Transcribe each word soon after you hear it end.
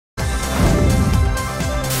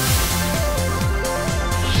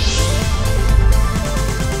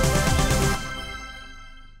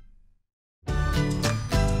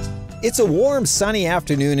It's a warm, sunny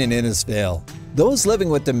afternoon in Innisfail. Those living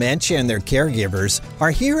with dementia and their caregivers are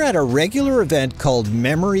here at a regular event called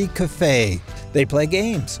Memory Café. They play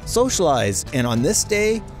games, socialize, and on this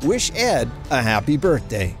day, wish Ed a happy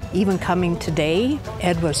birthday. Even coming today,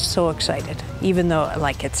 Ed was so excited, even though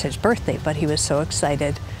it's his birthday, but he was so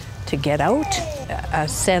excited to get out, a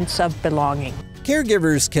sense of belonging.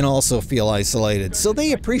 Caregivers can also feel isolated, so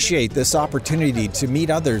they appreciate this opportunity to meet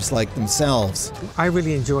others like themselves. I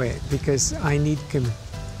really enjoy it because I need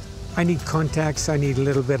contacts, I need a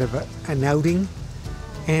little bit of an outing.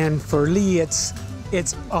 And for Lee, it's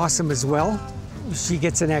awesome as well. She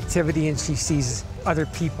gets an activity and she sees other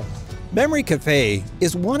people. Memory Café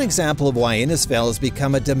is one example of why Innisfail has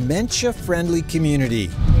become a dementia-friendly community.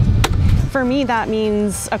 For me, that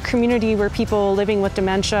means a community where people living with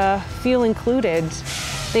dementia feel included.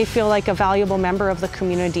 They feel like a valuable member of the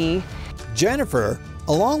community. Jennifer,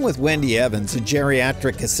 along with Wendy Evans, a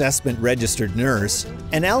geriatric assessment registered nurse,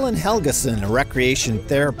 and Ellen Helgason, a recreation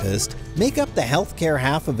therapist, make up the healthcare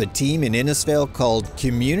half of a team in Innisfail called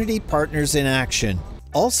Community Partners in Action,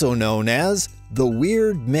 also known as the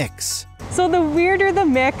Weird Mix. So the weirder the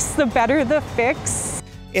mix, the better the fix.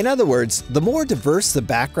 In other words, the more diverse the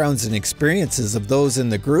backgrounds and experiences of those in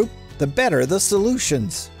the group, the better the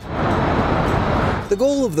solutions. The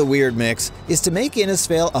goal of the Weird Mix is to make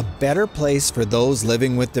Innisfail a better place for those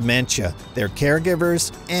living with dementia, their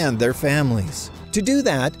caregivers, and their families. To do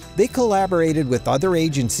that, they collaborated with other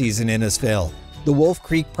agencies in Innisfail: the Wolf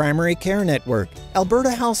Creek Primary Care Network,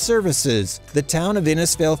 Alberta Health Services, the Town of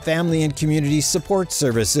Innisfail Family and Community Support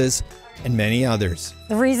Services, and many others.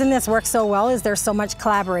 The reason this works so well is there's so much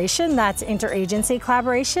collaboration, that's interagency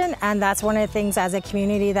collaboration, and that's one of the things as a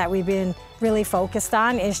community that we've been really focused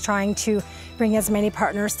on, is trying to bring as many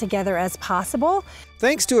partners together as possible.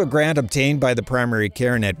 Thanks to a grant obtained by the Primary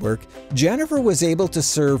Care Network, Jennifer was able to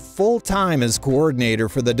serve full-time as coordinator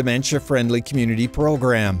for the Dementia Friendly Community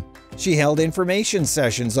program. She held information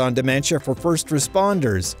sessions on dementia for first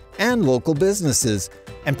responders and local businesses,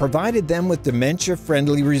 and provided them with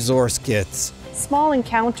dementia-friendly resource kits. Small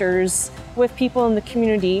encounters with people in the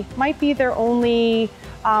community might be their only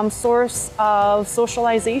source of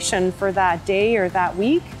socialization for that day or that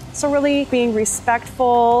week. So really being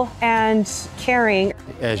respectful and caring.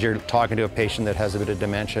 As you're talking to a patient that has a bit of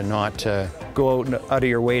dementia, not to go out of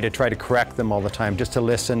your way to try to correct them all the time, just to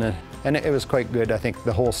listen. And it was quite good. I think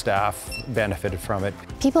the whole staff benefited from it.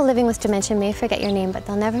 People living with dementia may forget your name, but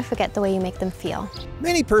they'll never forget the way you make them feel.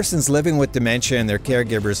 Many persons living with dementia and their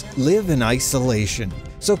caregivers live in isolation.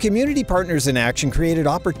 So Community Partners in Action created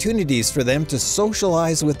opportunities for them to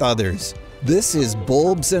socialize with others. This is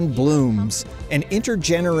Bulbs and Blooms, an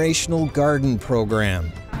intergenerational garden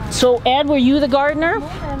program. So Ed, were you the gardener?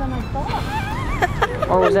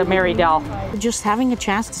 Or was it Mary Dell? Just having a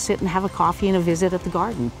chance to sit and have a coffee and a visit at the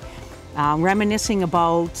garden. Reminiscing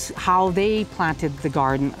about how they planted the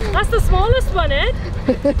garden. That's the smallest one, Ed.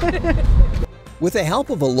 With the help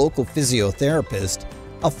of a local physiotherapist,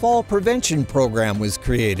 a fall prevention program was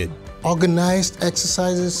created. Organized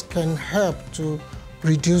exercises can help to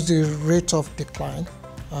reduce the rate of decline,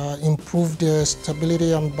 improve their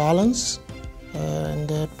stability and balance, and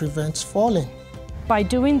prevents falling. By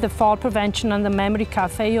doing the fall prevention and the Memory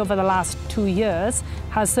Café over the last 2 years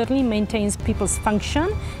has certainly maintained people's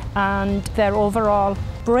function and their overall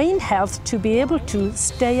brain health to be able to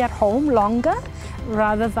stay at home longer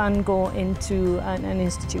rather than go into an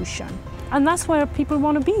institution. And that's where people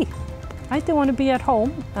want to be, right? They want to be at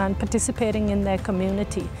home and participating in their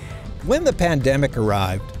community. When the pandemic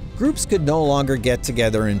arrived, groups could no longer get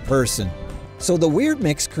together in person. So the Weird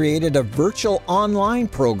Mix created a virtual online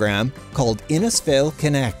program called Innisfail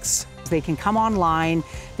Connects. They can come online,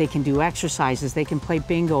 they can do exercises, they can play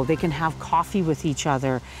bingo, they can have coffee with each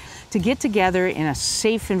other, to get together in a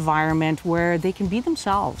safe environment where they can be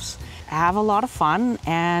themselves, have a lot of fun,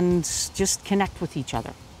 and just connect with each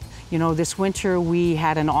other. You know, this winter we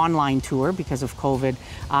had an online tour because of COVID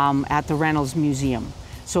at the Reynolds Museum.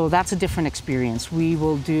 So that's a different experience. We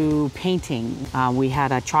will do painting. We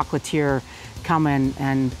had a chocolatier come in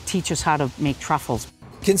and teach us how to make truffles.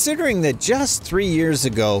 Considering that just 3 years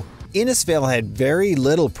ago, Innisfail had very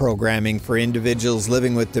little programming for individuals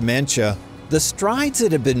living with dementia, the strides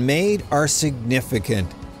that have been made are significant.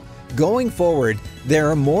 Going forward, there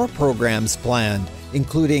are more programs planned,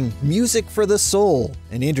 including Music for the Soul,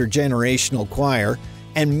 an intergenerational choir,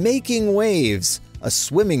 and Making Waves, a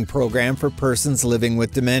swimming program for persons living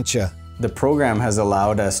with dementia. The program has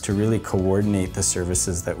allowed us to really coordinate the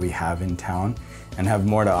services that we have in town and have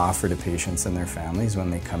more to offer to patients and their families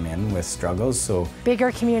when they come in with struggles. So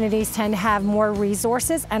bigger communities tend to have more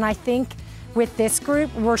resources, and I think With this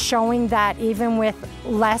group, we're showing that even with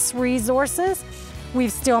less resources,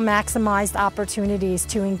 we've still maximized opportunities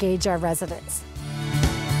to engage our residents.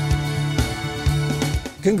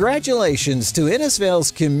 Congratulations to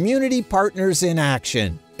Innisfail's Community Partners in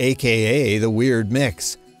Action, aka the Weird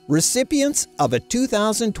Mix, recipients of a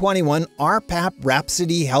 2021 RhPAP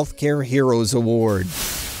Rhapsody Healthcare Heroes Award.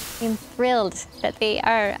 I'm thrilled that they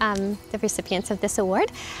are the recipients of this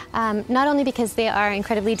award, not only because they are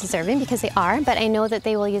incredibly deserving, because they are, but I know that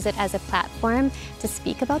they will use it as a platform to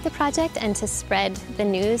speak about the project and to spread the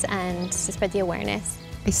news and to spread the awareness.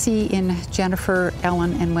 I see in Jennifer,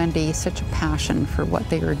 Ellen, and Wendy such a passion for what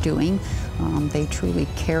they are doing. They truly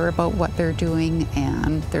care about what they're doing,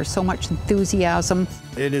 and there's so much enthusiasm.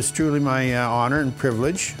 It is truly my honor and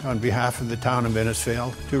privilege on behalf of the Town of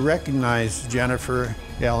Innisfail to recognize Jennifer,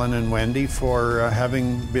 Ellen, and Wendy for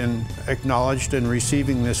having been acknowledged and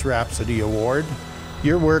receiving this Rhapsody Award.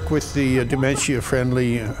 Your work with the Dementia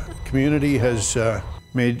Friendly Community has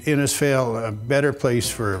made Innisfail a better place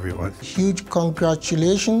for everyone. Huge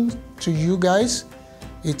congratulations to you guys.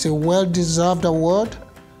 It's a well-deserved award,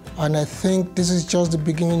 and I think this is just the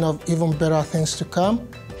beginning of even better things to come.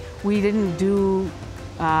 We didn't do,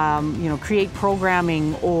 create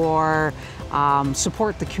programming or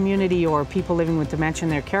support the community or people living with dementia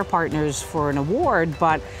and their care partners for an award,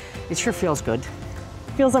 but it sure feels good.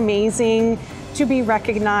 It feels amazing to be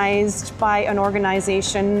recognized by an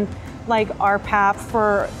organization like RhPAP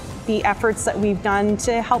for the efforts that we've done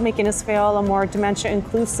to help make Innisfail a more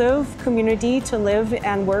dementia-inclusive community to live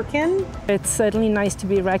and work in. It's certainly nice to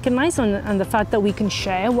be recognized and the fact that we can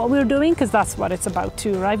share what we're doing, because that's what it's about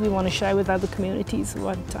too, right? We want to share with other communities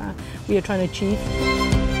what we are trying to achieve.